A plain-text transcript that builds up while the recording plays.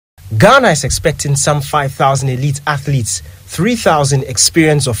Ghana is expecting some 5,000 elite athletes, 3,000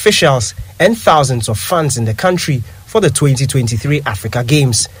 experienced officials, and thousands of fans in the country for the 2023 Africa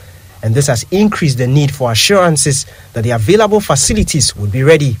Games. And this has increased the need for assurances that the available facilities would be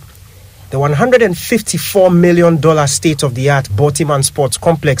ready. The $154 million state-of-the-art Borteyman Sports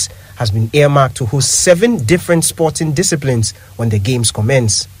Complex has been earmarked to host 7 different sporting disciplines when the Games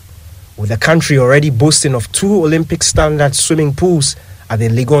commence. With the country already boasting of 2 Olympic standard swimming pools at the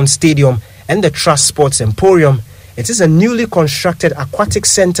Legon Stadium and the Trust Sports Emporium, it is a newly constructed aquatic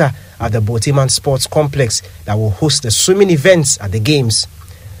center at the Borteyman Sports Complex that will host the swimming events at the Games.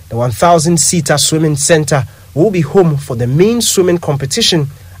 The 1,000-seater swimming center will be home for the main swimming competition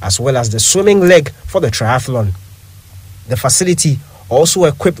as well as the swimming leg for the triathlon. The facility, also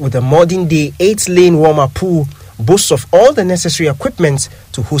equipped with a modern-day 8-lane warm-up pool, boasts of all the necessary equipment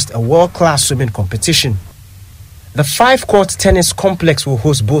to host a world-class swimming competition. The 5-court tennis complex will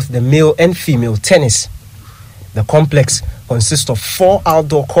host both the male and female tennis. The complex consists of 4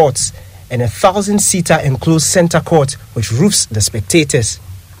 outdoor courts and a 1,000-seater enclosed center court which roofs the spectators.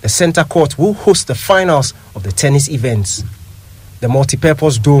 The center court will host the finals of the tennis events. The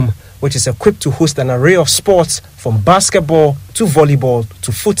multi-purpose dome, which is equipped to host an array of sports from basketball to volleyball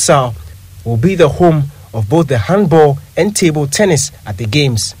to futsal, will be the home of both the handball and table tennis at the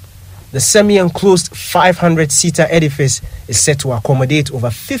Games. The semi-enclosed 500-seater edifice is set to accommodate over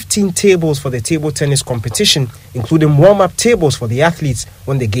 15 tables for the table tennis competition, including warm-up tables for the athletes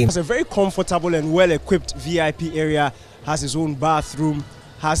when the Games. It's a very comfortable and well-equipped VIP area, has its own bathroom,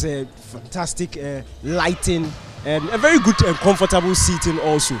 has a fantastic lighting, and a very good and comfortable seating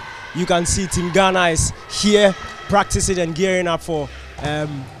also. You can see Team Ghana is here practicing and gearing up for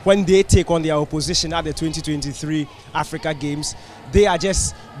when they take on their opposition at the 2023 Africa Games. They are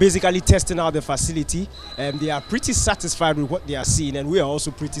just basically testing out the facility, and they are pretty satisfied with what they are seeing, and we are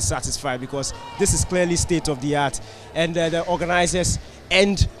also pretty satisfied because this is clearly state of the art. And the organizers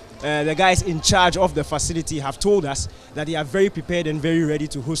and the guys in charge of the facility have told us that they are very prepared and very ready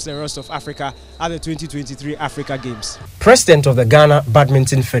to host the rest of Africa at the 2023 Africa Games. President of the Ghana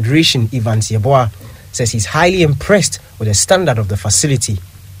Badminton Federation, Ivan Sieboa, says he's highly impressed with the standard of the facility.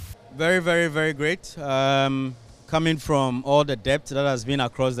 Very, very, very great. Coming from all the depth that has been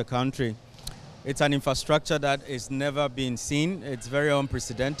across the country. It's an infrastructure that is never been seen. It's very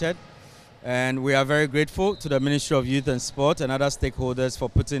unprecedented. And we are very grateful to the Ministry of Youth and Sport and other stakeholders for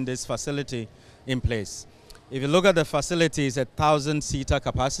putting this facility in place. If you look at the facility, it's a 1,000-seater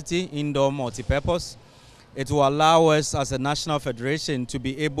capacity, indoor multi-purpose. It will allow us as a national federation to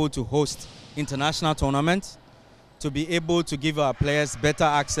be able to host international tournaments, to be able to give our players better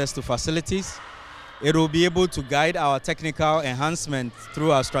access to facilities. It will be able to guide our technical enhancement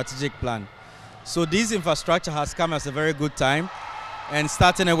through our strategic plan. So this infrastructure has come at a very good time, and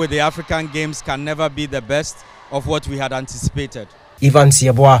starting it with the African Games can never be the best of what we had anticipated. Ivan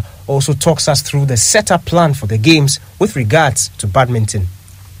Sieboa also talks us through the setup plan for the Games with regards to badminton.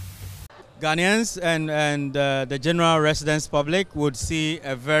 Ghanaians and the general residence public would see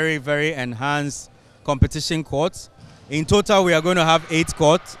a very, very enhanced competition court. In total, we are going to have 8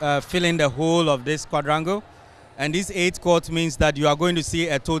 courts filling the whole of this quadrangle. And this 8 courts means that you are going to see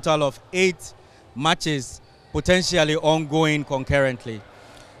a total of 8 matches potentially ongoing concurrently.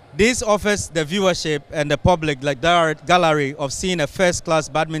 This offers the viewership and the public like that gallery of seeing a first-class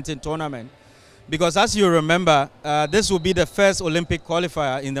badminton tournament. Because as you remember, this will be the first Olympic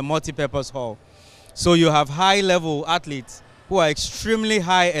qualifier in the multi-purpose hall. So you have high-level athletes who are extremely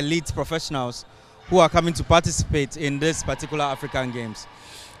high elite professionals who are coming to participate in this particular African Games.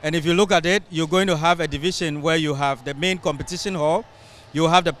 And if you look at it, you're going to have a division where you have the main competition hall, you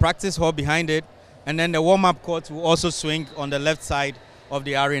have the practice hall behind it, and then the warm-up court will also swing on the left side of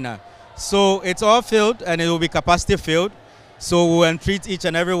the arena. So it's all filled and it will be capacity filled. So we'll entreat each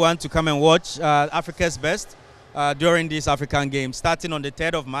and everyone to come and watch Africa's best during these African Games, starting on the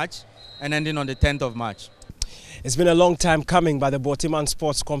 3rd of March and ending on the 10th of March. It's been a long time coming, but the Borteyman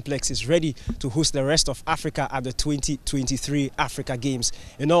Sports Complex is ready to host the rest of Africa at the 2023 Africa Games.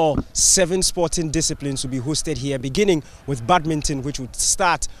 In all, 7 sporting disciplines will be hosted here, beginning with badminton, which would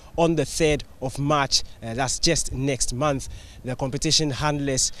start on the 3rd of March. That's just next month. The competition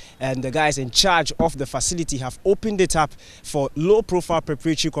handlers and the guys in charge of the facility have opened it up for low-profile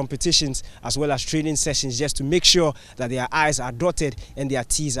preparatory competitions as well as training sessions, just to make sure that their I's are dotted and their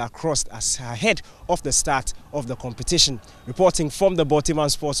T's are crossed as ahead of the start of the competition. Reporting from the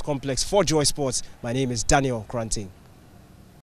Borteyman Sports Complex for Joy Sports, my name is Daniel Granting.